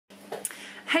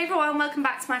Hey everyone, welcome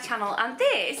back to my channel, and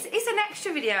this is an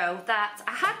extra video that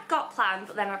I had got planned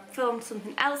but then I filmed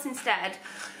something else instead.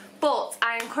 But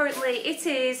I am currently, it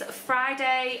is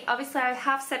Friday, obviously I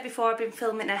have said before I've been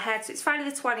filming ahead, so it's Friday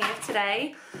the 20th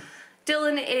today.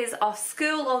 Dylan is off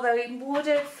school, although he would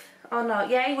have, oh no,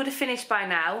 yeah, he would have finished by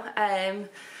now.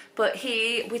 But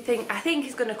I think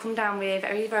he's going to come down with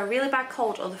either a really bad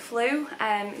cold or the flu.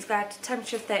 He's got a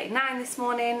temperature of 39 this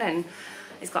morning and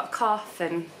he's got a cough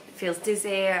and feels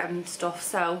dizzy and stuff,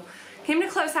 so keeping a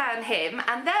close eye on him.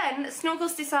 And then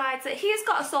Snuggles decides that he's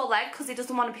got a sore leg because he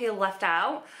doesn't want to peel left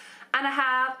out, and I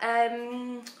have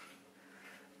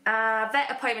a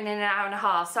vet appointment in an hour and a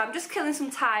half, so I'm just killing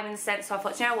some time in the sense. So I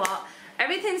thought, you know what,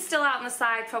 everything's still out on the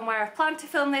side from where I've planned to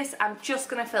film this, I'm just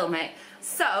going to film it.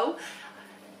 So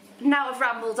now I've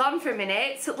rambled on for a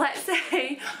minute, so let's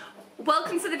say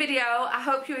welcome to the video. I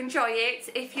hope you enjoy it.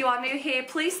 If you are new here,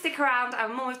 please stick around. I'm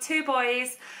a mum of 2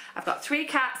 boys. I've got 3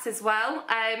 cats as well.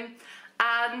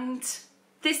 And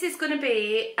this is going to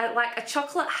be like a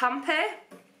chocolate hamper.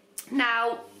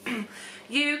 Now,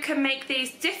 you can make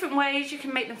these different ways. You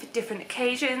can make them for different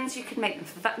occasions. You can make them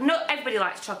for... Not everybody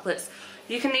likes chocolates.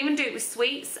 You can even do it with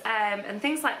sweets and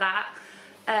things like that.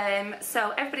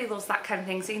 So everybody loves that kind of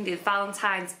thing. So you can do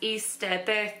Valentine's, Easter,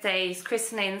 birthdays,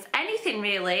 christenings, anything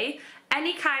really.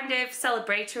 Any kind of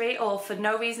celebratory or for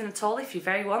no reason at all if you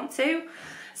very want to.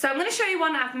 So I'm going to show you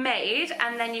one I've made,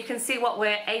 and then you can see what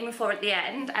we're aiming for at the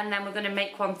end, and then we're going to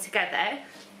make one together.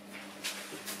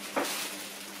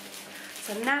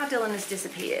 So now Dylan has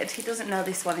disappeared. He doesn't know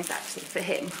this one is actually for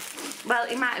him. Well,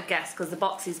 he might have guessed because the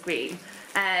box is green.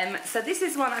 So this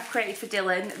is one I've created for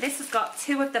Dylan. This has got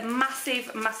 2 of the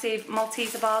massive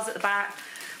Malteser bars at the back.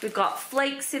 We've got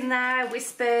flakes in there,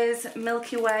 Whispers,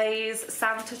 Milky Ways,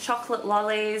 Santa chocolate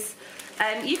lollies.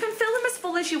 You can fill them as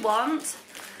full as you want.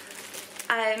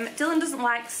 Dylan doesn't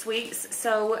like sweets,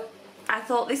 so I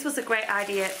thought this was a great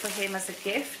idea for him as a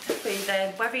gift. For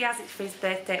either, whether he has it for his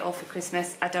birthday or for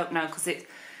Christmas, I don't know, because it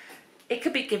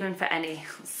could be given for any.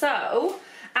 So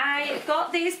I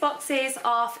got these boxes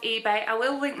off eBay. I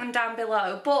will link them down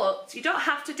below, but you don't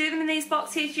have to do them in these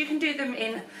boxes. You can do them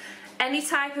in any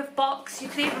type of box. You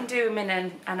can even do them in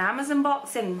an Amazon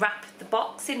box and wrap the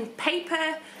box in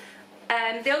paper.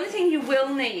 The only thing you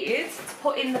will need to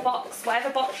put in the box, whatever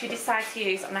box you decide to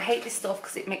use, and I hate this stuff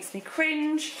because it makes me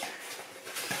cringe,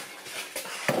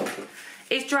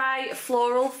 is dry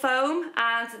floral foam.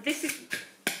 And this is,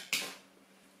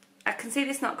 I can see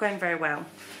this not going very well.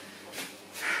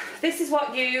 This is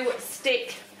what you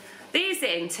stick these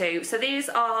into. So these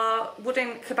are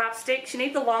wooden kebab sticks. You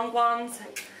need the long ones,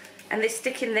 and they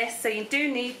stick in this, so you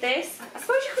do need this. I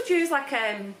suppose you could use like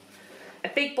a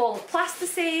big ball of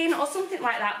plasticine or something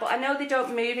like that, but I know they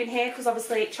don't move in here because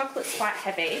obviously chocolate's quite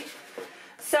heavy.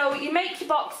 So you make your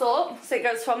box up, so it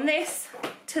goes from this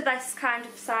to this kind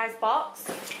of size box.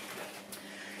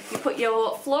 You put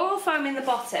your floral foam in the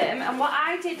bottom, and what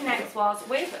I did next was,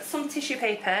 with some tissue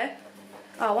paper,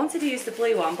 oh, I wanted to use the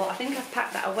blue one, but I think I've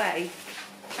packed that away.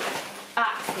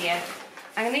 Ah, here.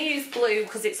 I'm going to use blue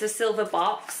because it's a silver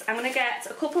box. I'm going to get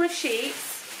a couple of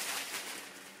sheets.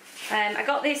 I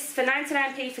got this for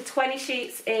 99p for 20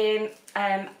 sheets in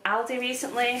Aldi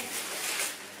recently,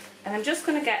 and I'm just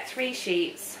going to get 3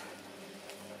 sheets.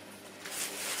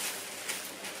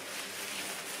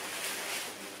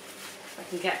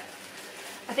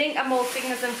 I think I'm more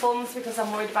fingers and thumbs because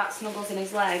I'm worried about Snuggles in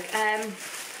his leg.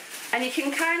 And you can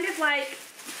kind of like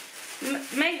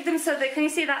make them so that, can you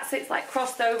see that? So it's like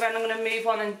crossed over, and I'm going to move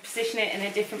on and position it in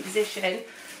a different position,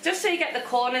 just so you get the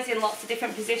corners in lots of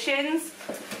different positions.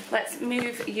 Let's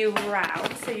move you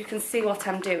around so you can see what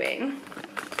I'm doing.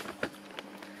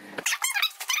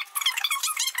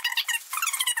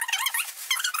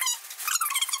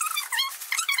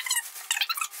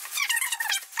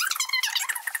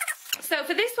 So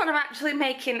for this one, I'm actually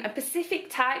making a Pacific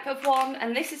type of one,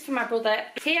 and this is for my brother.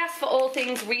 He asked for all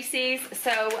things Reese's,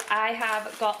 so I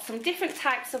have got some different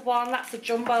types of one. That's a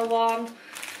jumbo one.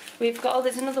 We've got, oh,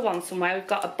 there's another one somewhere. We've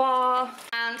got a bar,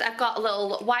 and I've got a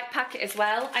little white packet as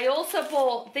well. I also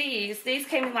bought these. These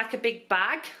came in like a big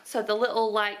bag, so the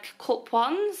little like cup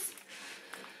ones.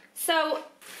 So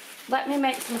let me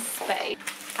make some space.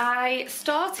 I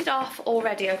started off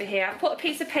already over here. I put a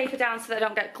piece of paper down so that I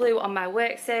don't get glue on my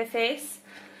work surface.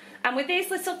 And with these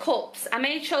little cups, I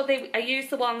made sure I used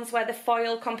the ones where the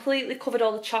foil completely covered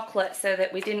all the chocolate so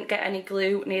that we didn't get any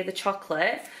glue near the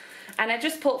chocolate. And I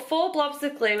just put 4 blobs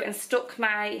of glue and stuck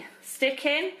my stick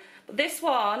in. But this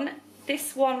one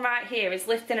right here is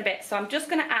lifting a bit, so I'm just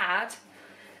going to add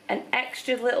an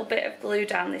extra little bit of glue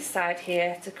down this side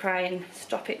here to try and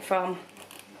stop it from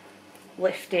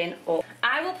lifting up.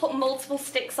 I will put multiple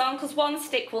sticks on because one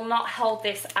stick will not hold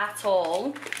this at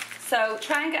all. So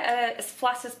try and get as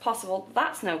flat as possible.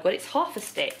 That's no good, it's half a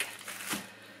stick.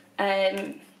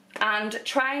 And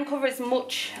try and cover as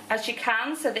much as you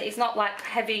can so that it's not like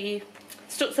heavy,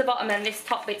 stuck to the bottom and this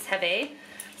top bit's heavy.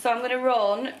 So I'm going to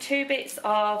run 2 bits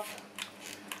of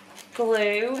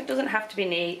glue. It doesn't have to be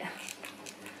neat.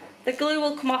 The glue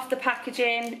will come off the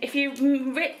packaging. If you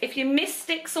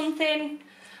misstick something,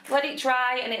 let it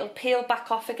dry and it'll peel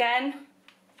back off again.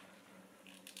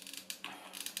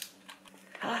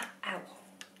 Ow.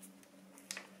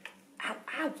 Ow,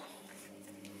 ow.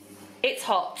 It's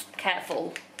hot,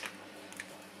 careful.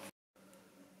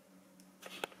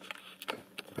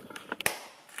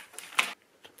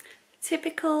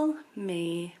 Typical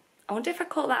me. I wonder if I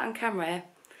caught that on camera.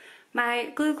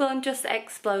 My glue gun just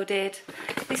exploded.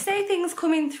 They say things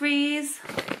come in threes.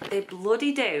 They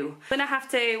bloody do. I'm gonna have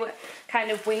to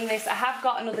kind of wing this. I have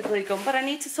got another glue gun, but I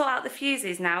need to sort out the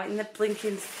fuses now in the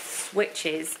blinking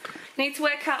switches. You need to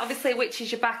work out obviously which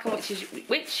is your back and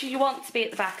which you want to be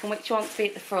at the back and which you want to be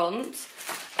at the front.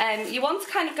 You want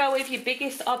to kind of go with your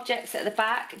biggest objects at the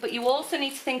back, but you also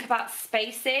need to think about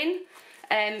spacing.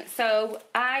 So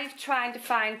I've tried to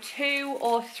find 2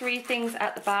 or 3 things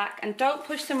at the back, and don't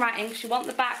push them right in because you want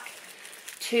the back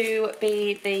to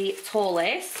be the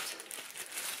tallest.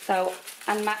 So,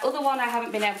 and my other one I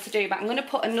haven't been able to do, but I'm going to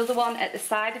put another one at the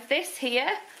side of this here.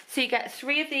 So you get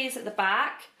 3 of these at the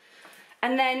back,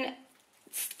 and then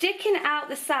sticking out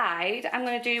the side, I'm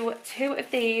going to do 2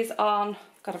 of these on,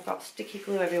 God, I've got sticky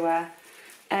glue everywhere.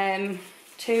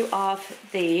 2 of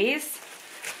these.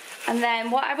 And then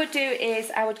what I would do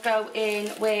is I would go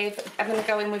in with, I'm going to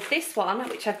go in with this one,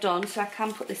 which I've done, so I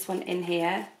can put this one in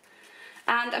here.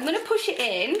 And I'm going to push it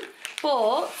in,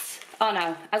 but, oh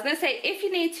no, I was going to say, if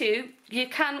you need to, you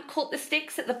can cut the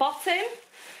sticks at the bottom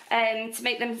to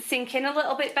make them sink in a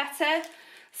little bit better.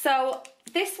 So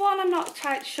this one I'm not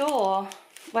quite sure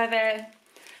whether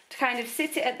to kind of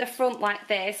sit it at the front like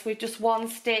this with just 1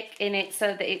 stick in it so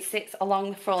that it sits along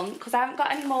the front, because I haven't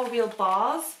got any more real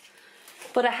bars.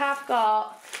 But I have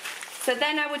got, so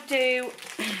then I would do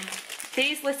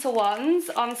these little ones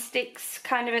on sticks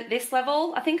kind of at this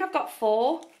level. I think I've got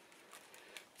 4.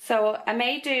 So I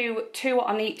may do 2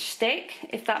 on each stick,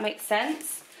 if that makes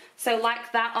sense. So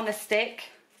like that on a stick,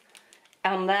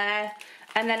 on there.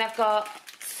 And then I've got,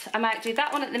 I might do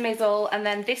that one at the middle, and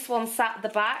then this one sat at the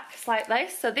back, it's like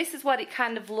this. So this is what it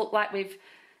kind of looked like with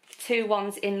 2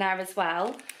 ones in there as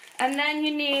well. And then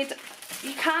you need,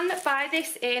 you can buy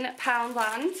this in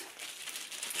Poundland,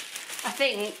 I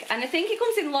think, and I think it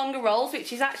comes in longer rolls,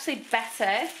 which is actually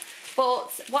better.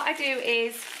 But what I do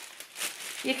is,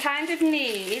 you kind of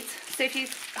need, so if you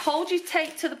hold your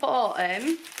tape to the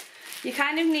bottom, you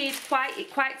kind of need quite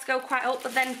to go quite up,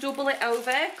 but then double it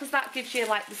over, because that gives you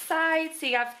like the sides. So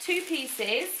you have 2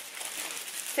 pieces.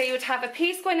 So you would have a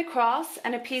piece going across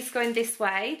and a piece going this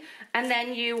way, and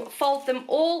then you fold them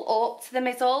all up to the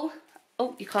middle.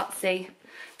 Oh, you can't see.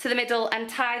 To the middle, and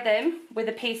tie them with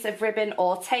a piece of ribbon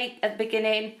or tape at the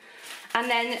beginning. And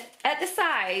then at the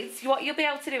sides, what you'll be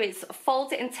able to do is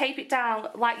fold it and tape it down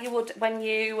like you would when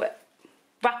you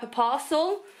wrap a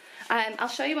parcel. I'll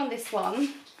show you on this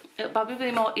one. It'll probably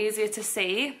be more easier to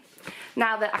see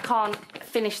now that I can't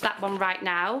finish that one right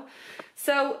now.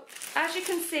 So as you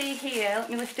can see here, let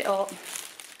me lift it up.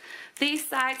 These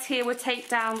sides here were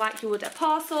taped down like you would a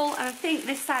parcel, and I think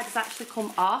this side has actually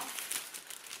come off.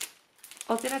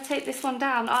 Or did I take this one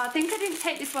down? Oh, I think I didn't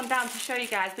take this one down to show you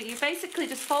guys, but you basically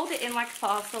just fold it in like a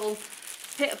parcel,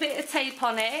 put a bit of tape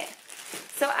on it.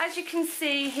 So as you can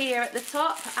see here at the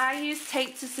top, I use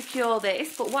tape to secure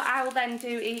this, but what I will then do,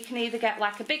 you can either get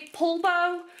like a big pull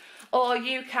bow, or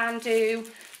you can do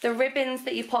the ribbons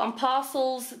that you put on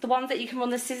parcels, the ones that you can run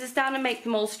the scissors down and make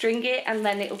them all stringy, and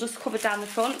then it'll just cover down the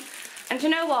front. And you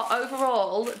know what,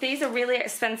 overall, these are really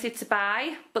expensive to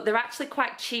buy, but they're actually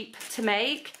quite cheap to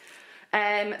make.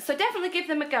 So definitely give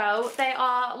them a go. They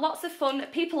are lots of fun.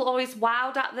 People are always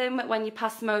wowed at them when you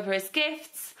pass them over as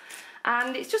gifts,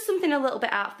 and it's just something a little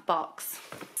bit out of the box.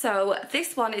 So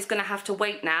this one is going to have to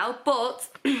wait now, but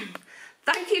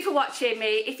thank you for watching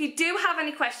me. If you do have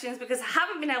any questions, because I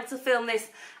haven't been able to film this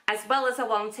as well as I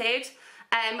wanted,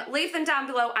 leave them down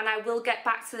below and I will get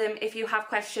back to them if you have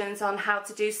questions on how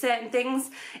to do certain things.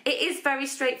 It is very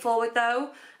straightforward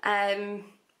though.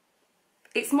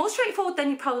 It's more straightforward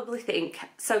than you probably think,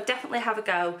 so definitely have a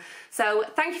go. So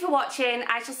thank you for watching.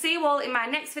 I shall see you all in my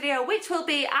next video, which will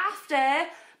be after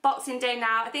Boxing Day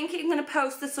now. I think I'm going to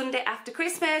post the Sunday after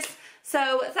Christmas.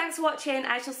 So thanks for watching.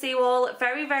 I shall see you all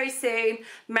very, very soon.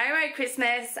 Merry, Merry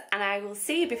Christmas, and I will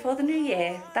see you before the New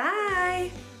Year.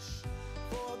 Bye!